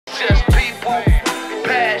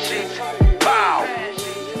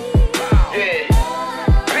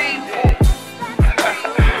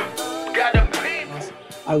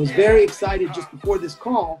I was very excited just before this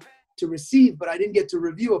call to receive, but I didn't get to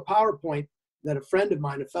review a PowerPoint that a friend of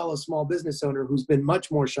mine, a fellow small business owner who's been much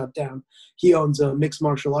more shut down, he owns a mixed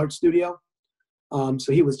martial arts studio.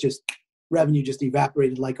 So he was just, revenue just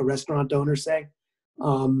evaporated like a restaurant owner say.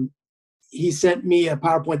 He sent me a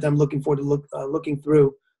PowerPoint that I'm looking forward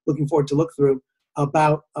to look through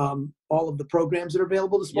about all of the programs that are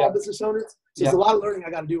available to small business owners. So there's a lot of learning I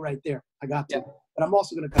got to do right there. I got to, but I'm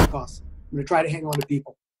also going to cut costs. I'm going to try to hang on to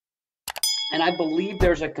people. And I believe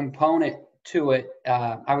there's a component to it.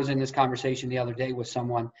 I was in this conversation the other day with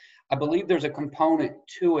someone. I believe there's a component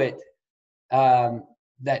to it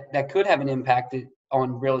that could have an impact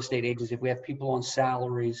on real estate agents if we have people on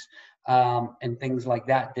salaries and things like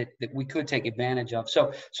that we could take advantage of.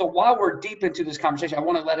 So while we're deep into this conversation, I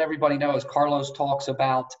want to let everybody know, as Carlos talks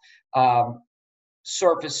about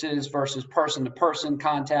surfaces versus person-to-person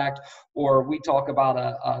contact, or we talk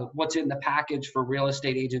about what's in the package for real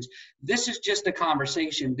estate agents. This is just a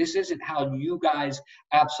conversation. This isn't how you guys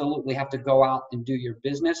absolutely have to go out and do your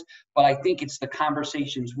business, but I think it's the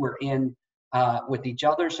conversations we're in with each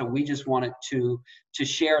other. So we just wanted to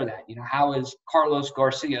share that. You know, how is Carlos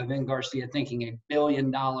Garcia, Vin Garcia, thinking, a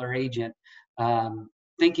billion-dollar agent,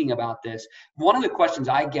 thinking about this? One of the questions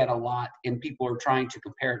I get a lot, and people are trying to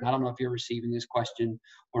compare it, and I don't know if you're receiving this question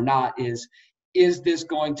or not, is this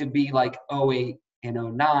going to be like 08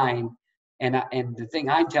 and 09? And the thing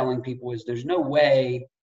I'm telling people is there's no way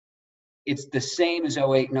it's the same as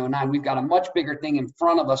 08 and 09. We've got a much bigger thing in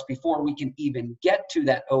front of us before we can even get to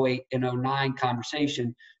that 08 and 09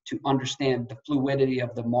 conversation to understand the fluidity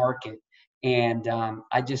of the market. And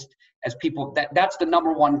I just, as people, that's the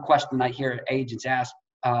number one question I hear agents ask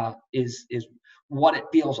is what it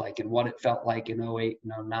feels like and what it felt like in 08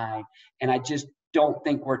 and 09. And I just don't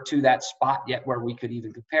think we're to that spot yet where we could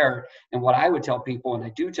even compare it. And what I would tell people, and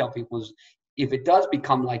I do tell people, is if it does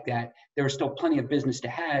become like that, there's still plenty of business to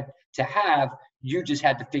have. You just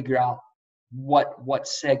had to figure out what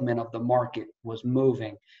segment of the market was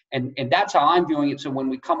moving. And that's how I'm viewing it. So when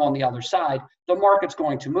we come on the other side, the market's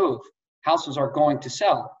going to move. Houses are going to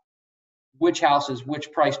sell. Which houses,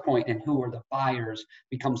 which price point, and who are the buyers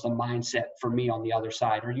becomes the mindset for me on the other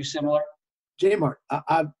side. Are you similar? J-Mart,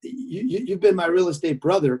 you've been my real estate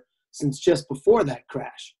brother since just before that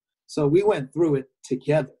crash. So we went through it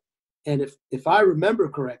together. And if I remember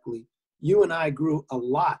correctly, you and I grew a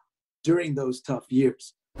lot during those tough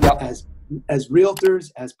years. Yep. As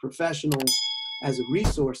realtors, as professionals, as a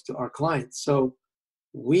resource to our clients. So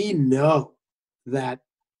we know that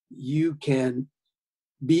you can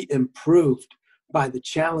be improved by the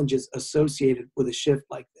challenges associated with a shift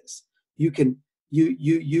like this. You can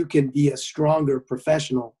be a stronger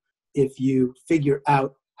professional if you figure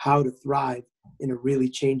out how to thrive in a really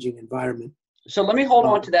changing environment. So let me hold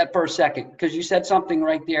on to that for a second, because you said something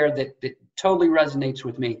right there that totally resonates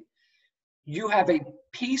with me. You have a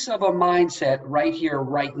piece of a mindset right here,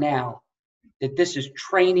 right now, that this is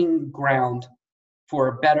training ground for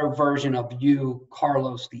a better version of you,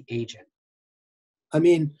 Carlos, the agent. I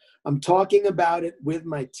mean, I'm talking about it with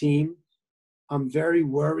my team. I'm very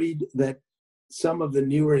worried that some of the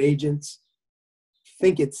newer agents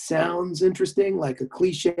think it sounds interesting, like a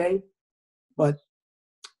cliche, but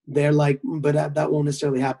they're like, but that won't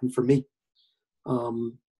necessarily happen for me.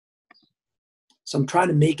 So I'm trying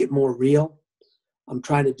to make it more real. I'm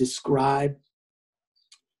trying to describe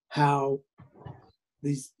how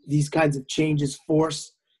these kinds of changes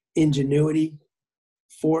force ingenuity,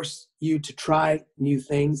 force you to try new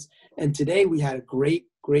things. And today we had a great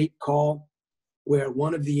call where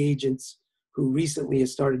one of the agents who recently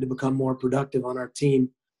has started to become more productive on our team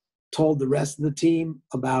told the rest of the team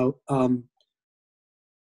about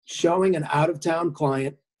showing an out-of-town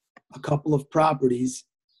client a couple of properties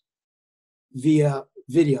via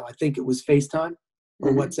video. I think it was FaceTime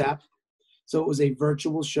or WhatsApp. So it was a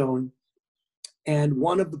virtual showing. And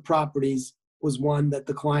one of the properties was one that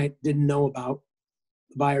the client didn't know about.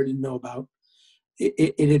 The buyer didn't know about.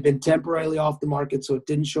 It had been temporarily off the market, so it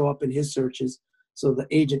didn't show up in his searches. So the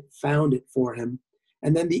agent found it for him.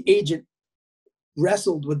 And then the agent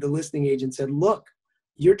wrestled with the listing agent, said, look,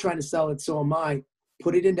 you're trying to sell it, so am I.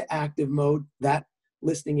 Put it into active mode. That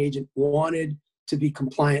listing agent wanted to be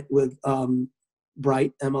compliant with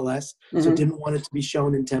Bright MLS, so didn't want it to be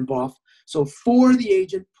shown in temp off. So for the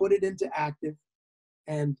agent, put it into active,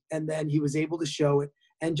 and then he was able to show it.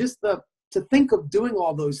 And just to think of doing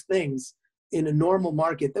all those things in a normal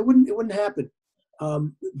market, it wouldn't happen.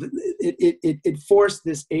 It forced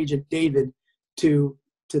this agent, David, to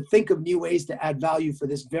think of new ways to add value for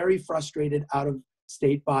this very frustrated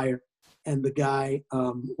out-of-state buyer. And the guy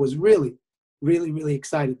was really, really, really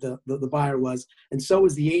excited, the buyer was, and so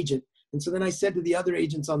was the agent. And so then I said to the other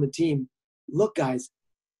agents on the team, look, guys,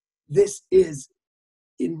 this is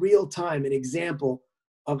in real time an example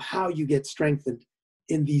of how you get strengthened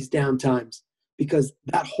in these down times. Because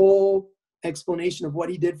that whole explanation of what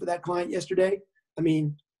he did for that client yesterday, I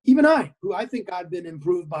mean, even who I think I've been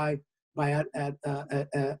improved by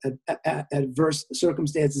adverse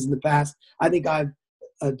circumstances in the past, I think I've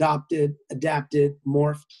adapted,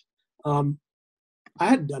 morphed. I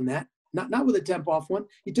hadn't done that, not with a temp off one.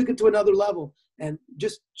 He took it to another level, and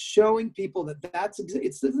just showing people that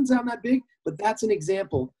it doesn't sound that big, but that's an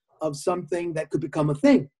example of something that could become a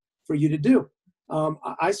thing for you to do.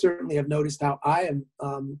 I certainly have noticed how I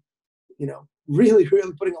am, really,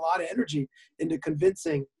 really putting a lot of energy into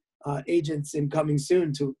convincing agents in coming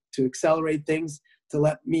soon to accelerate things, to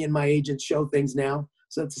let me and my agents show things now.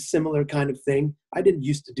 So it's a similar kind of thing. I didn't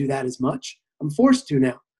used to do that as much. I'm forced to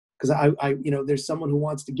now because I there's someone who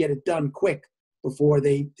wants to get it done quick before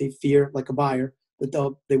they fear, like a buyer,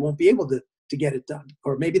 that they won't be able to get it done,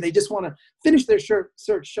 or maybe they just want to finish their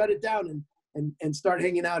search, shut it down, and start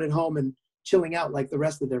hanging out at home and chilling out like the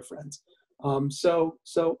rest of their friends. So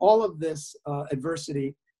all of this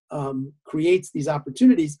adversity creates these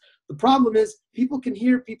opportunities. The problem is people can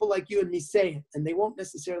hear people like you and me say it, and they won't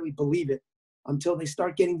necessarily believe it until they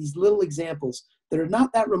start getting these little examples that are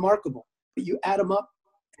not that remarkable, but you add them up,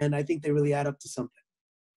 and I think they really add up to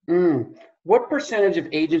something. What percentage of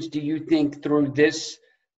agents do you think through this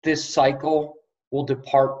cycle will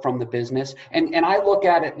depart from the business? And I look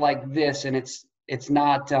at it like this, and it's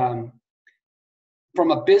not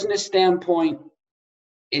from a business standpoint,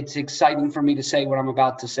 it's exciting for me to say what I'm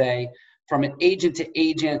about to say. From an agent to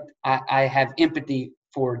agent, I have empathy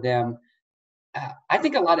for them. I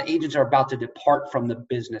think a lot of agents are about to depart from the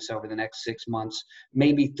business over the next 6 months,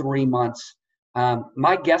 maybe 3 months.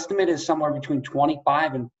 My guesstimate is somewhere between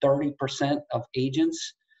 25 and 30% of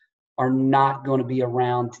agents are not going to be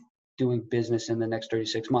around doing business in the next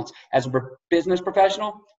 36 months. As a business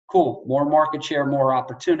professional, cool, more market share, more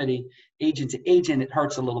opportunity. Agent to agent, it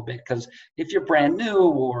hurts a little bit because if you're brand new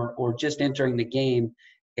or just entering the game,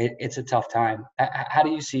 it's a tough time. How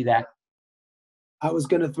do you see that? I was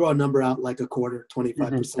going to throw a number out like a quarter,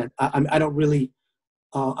 25%. I don't really,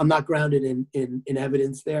 I'm not grounded in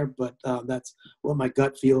evidence there, but that's what my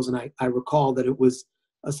gut feels. And I recall that it was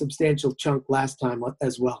a substantial chunk last time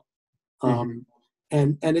as well.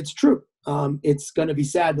 And it's true. It's going to be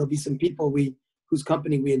sad. There'll be some people whose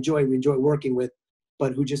company we enjoy working with,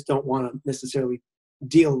 but who just don't want to necessarily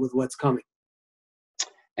deal with what's coming.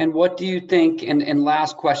 And what do you think, and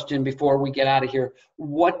last question before we get out of here,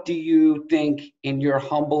 what do you think, in your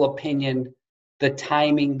humble opinion, the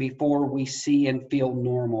timing before we see and feel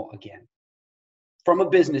normal again? From a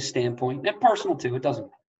business standpoint, and personal too, it doesn't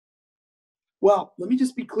matter. Well, let me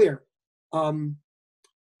just be clear.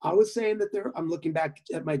 I was saying that I'm looking back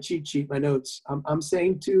at my cheat sheet, my notes. I'm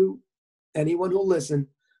saying to anyone who'll listen,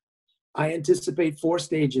 I anticipate 4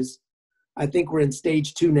 stages. I think we're in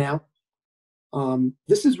stage 2 now.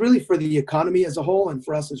 This is really for the economy as a whole and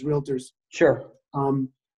for us as realtors. Sure.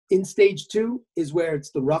 In stage 2 is where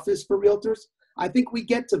it's the roughest for realtors. I think we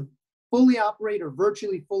get to fully operate or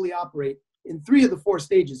virtually fully operate in 3 of the 4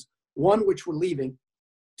 stages. 1, which we're leaving.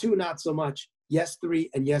 2, not so much. Yes, 3,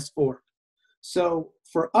 and yes, 4. So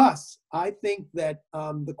for us, I think that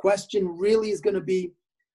the question really is going to be,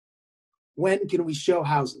 when can we show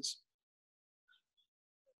houses?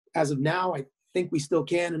 As of now, I think we still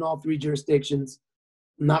can in all 3 jurisdictions.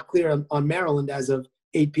 Not clear on Maryland as of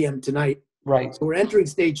 8 p.m. tonight. Right. So we're entering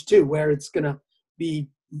stage 2, where it's going to be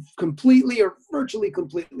completely or virtually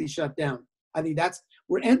completely shut down. I think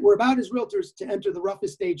we're about as realtors to enter the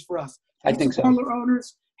roughest stage for us. I think so. Parlor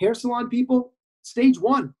owners, hair salon people, stage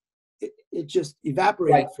 1, it just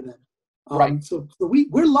evaporated for them. Right. So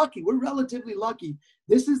we're lucky. We're relatively lucky.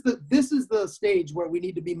 This is the stage where we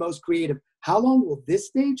need to be most creative. How long will this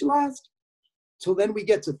stage last? So then we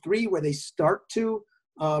get to 3, where they start to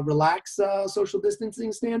relax social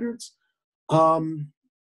distancing standards.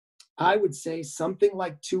 I would say something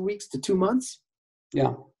like 2 weeks to 2 months.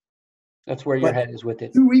 Yeah, that's where your head is with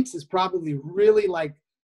it. 2 weeks is probably really like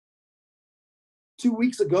 2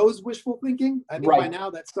 weeks ago is wishful thinking. I think by now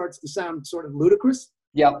that starts to sound sort of ludicrous.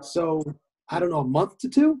 Yeah. So I don't know, a month to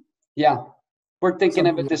 2. Yeah, we're thinking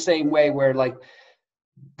of it the same way, where like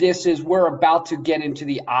we're about to get into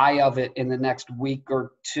the eye of it in the next week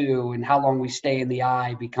or 2, and how long we stay in the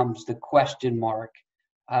eye becomes the question mark.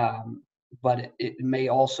 But it may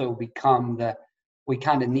also become we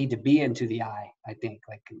kind of need to be into the eye. I think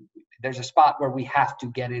like there's a spot where we have to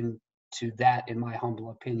get in to that, in my humble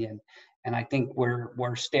opinion. And I think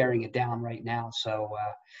we're staring it down right now. So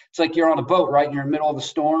it's like you're on a boat, right? You're in the middle of a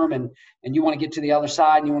storm, and you want to get to the other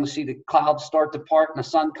side, and you want to see the clouds start to part and the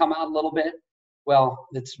sun come out a little bit. Well,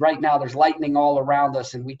 it's right now there's lightning all around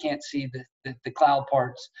us, and we can't see the cloud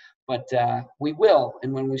parts, but we will.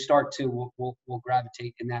 And when we start to, we'll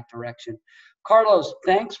gravitate in that direction. Carlos,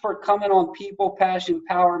 thanks for coming on People, Passion,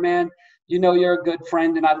 Power, man. You know you're a good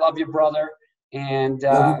friend, and I love you, brother. And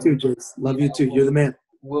love you too, Jace. Love you too. You're the man.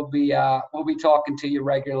 We'll be talking to you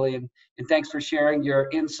regularly, and thanks for sharing your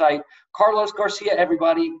insight. Carlos Garcia,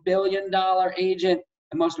 everybody, billion-dollar agent,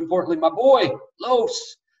 and most importantly, my boy,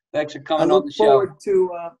 Los. Thanks for coming on the show.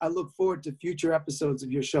 I look forward to future episodes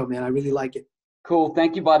of your show, man. I really like it. Cool.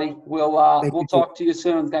 Thank you, buddy. We'll talk to you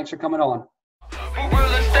soon. Thanks for coming on.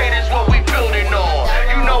 Real estate is what we building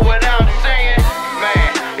on. You know what I'm saying?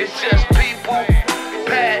 Man, it's just